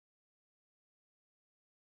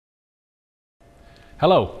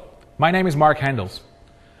Hello, my name is Mark Hendels.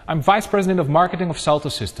 I'm Vice President of Marketing of Salto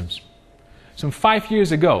Systems. Some 5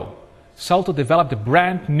 years ago, Salto developed a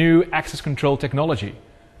brand new access control technology,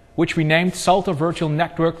 which we named Salto Virtual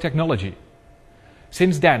Network Technology.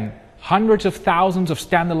 Since then, hundreds of thousands of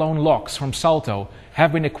standalone locks from Salto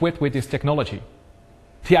have been equipped with this technology.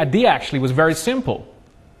 The idea actually was very simple.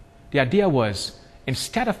 The idea was,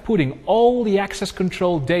 instead of putting all the access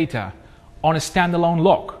control data on a standalone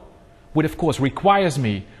lock, which of course requires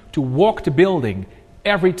me to walk the building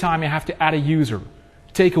every time I have to add a user,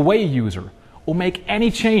 take away a user, or make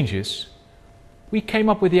any changes, we came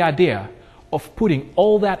up with the idea of putting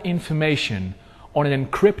all that information on an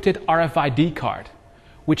encrypted RFID card,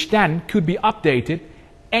 which then could be updated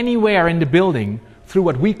anywhere in the building through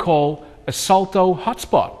what we call a Salto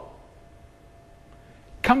hotspot.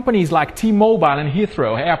 Companies like T-Mobile and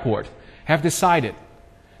Heathrow Airport have decided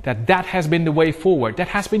that has been the way forward, that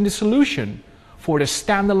has been the solution for the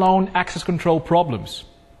standalone access control problems.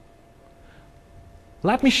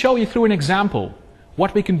 Let me show you through an example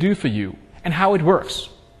what we can do for you and how it works.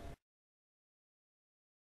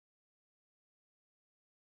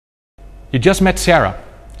 You just met Sarah.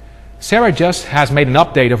 Sarah just has made an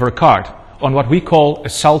update of her card on what we call a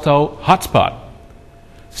Salto hotspot.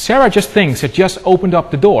 Sarah just thinks it just opened up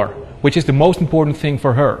the door, which is the most important thing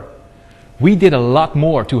for her. We did a lot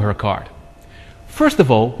more to her card. First of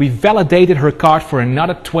all, we validated her card for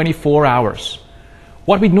another 24 hours.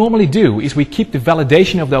 What we normally do is we keep the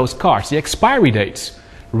validation of those cards, the expiry dates,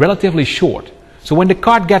 relatively short. So when the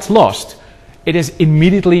card gets lost, it is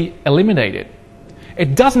immediately eliminated.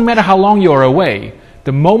 It doesn't matter how long you're away.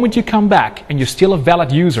 The moment you come back and you're still a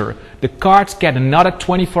valid user, the cards get another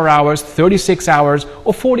 24 hours, 36 hours,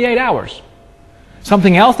 or 48 hours.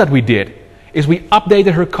 Something else that we did is we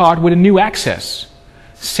updated her card with a new access.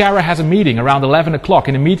 Sarah has a meeting around 11 o'clock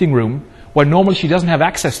in a meeting room where normally she doesn't have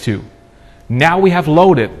access to. Now we have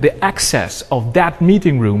loaded the access of that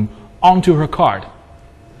meeting room onto her card.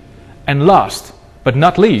 And last but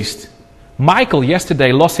not least, Michael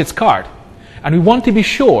yesterday lost his card. And we want to be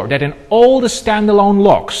sure that in all the standalone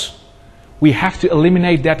locks, we have to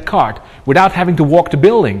eliminate that card without having to walk the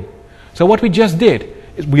building. So what we just did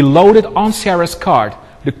is we loaded on Sarah's card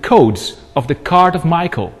the codes of the card of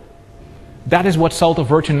Michael. That is what Salto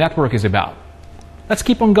Virtual Network is about. Let's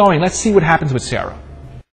keep on going. Let's see what happens with Sarah.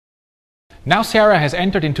 Now Sarah has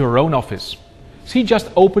entered into her own office. She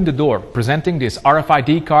just opened the door, presenting this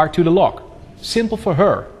RFID card to the lock. Simple for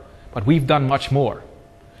her, but we've done much more.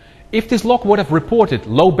 If this lock would have reported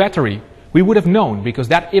low battery, we would have known, because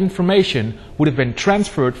that information would have been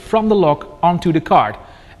transferred from the lock onto the card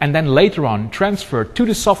and then later on transferred to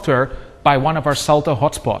the software by one of our Salto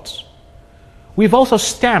hotspots. We've also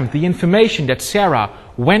stamped the information that Sarah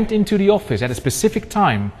went into the office at a specific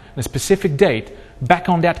time and a specific date back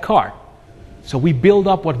on that card. So we build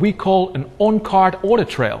up what we call an on-card audit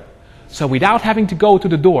trail. So without having to go to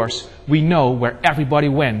the doors, we know where everybody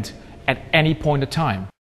went at any point of time.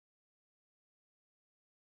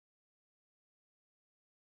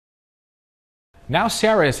 Now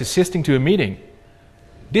Sarah is assisting to a meeting.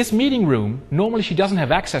 This meeting room, normally she doesn't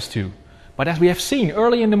have access to, but as we have seen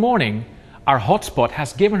early in the morning, our hotspot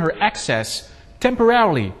has given her access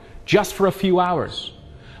temporarily, just for a few hours.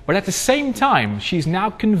 But at the same time, she's now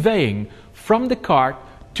conveying from the card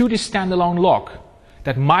to the standalone lock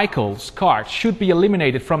that Michael's card should be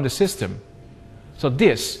eliminated from the system. So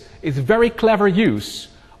this is very clever use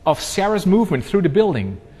of Sarah's movement through the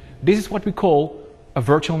building. This is what we call a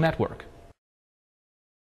virtual network.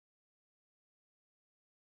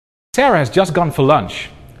 Sarah has just gone for lunch.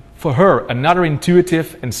 For her, another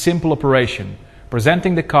intuitive and simple operation.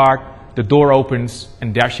 Presenting the card, the door opens,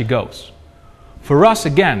 and there she goes. For us,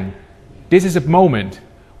 again, this is a moment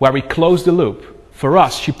where we close the loop. For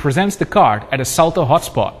us, she presents the card at a Salto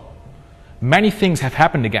hotspot. Many things have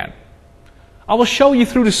happened again. I will show you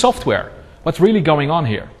through the software what's really going on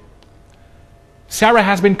here. Sarah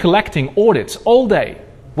has been collecting audits all day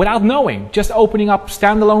without knowing, just opening up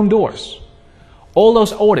standalone doors. All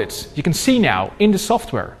those audits you can see now in the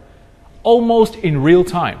software, almost in real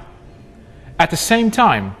time. At the same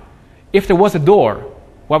time, if there was a door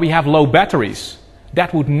where we have low batteries,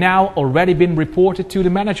 that would now already been reported to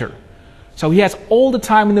the manager. So he has all the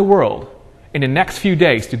time in the world in the next few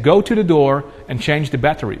days to go to the door and change the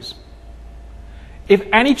batteries. If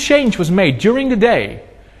any change was made during the day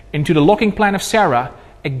into the locking plan of Sarah,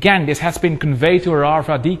 again this has been conveyed to her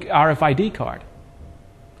RFID card.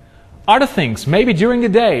 Other things, maybe during the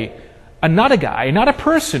day, another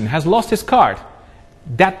person has lost his card.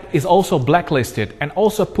 That is also blacklisted and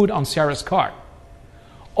also put on Sarah's card.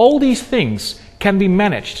 All these things can be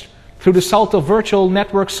managed through the Salto virtual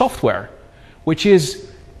network software, which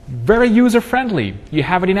is very user-friendly. You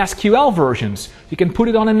have it in SQL versions. You can put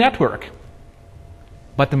it on a network.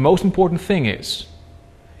 But the most important thing is,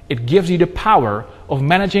 it gives you the power of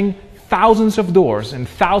managing thousands of doors and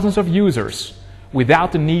thousands of users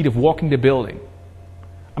without the need of walking the building.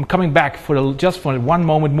 I'm coming back just for one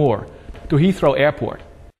moment more to Heathrow Airport.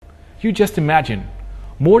 You just imagine,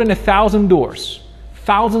 more than 1,000 doors,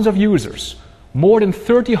 thousands of users, more than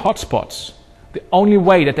 30 hotspots. The only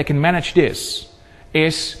way that they can manage this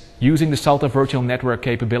is using the Salto Virtual Network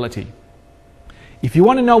capability. If you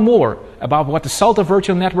want to know more about what the Salto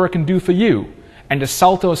Virtual Network can do for you and the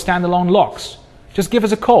Salto standalone logs, just give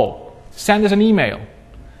us a call, send us an email,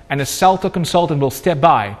 and a Salto consultant will step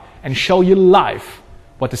by and show you live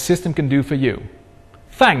what the system can do for you.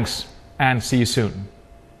 Thanks, and see you soon.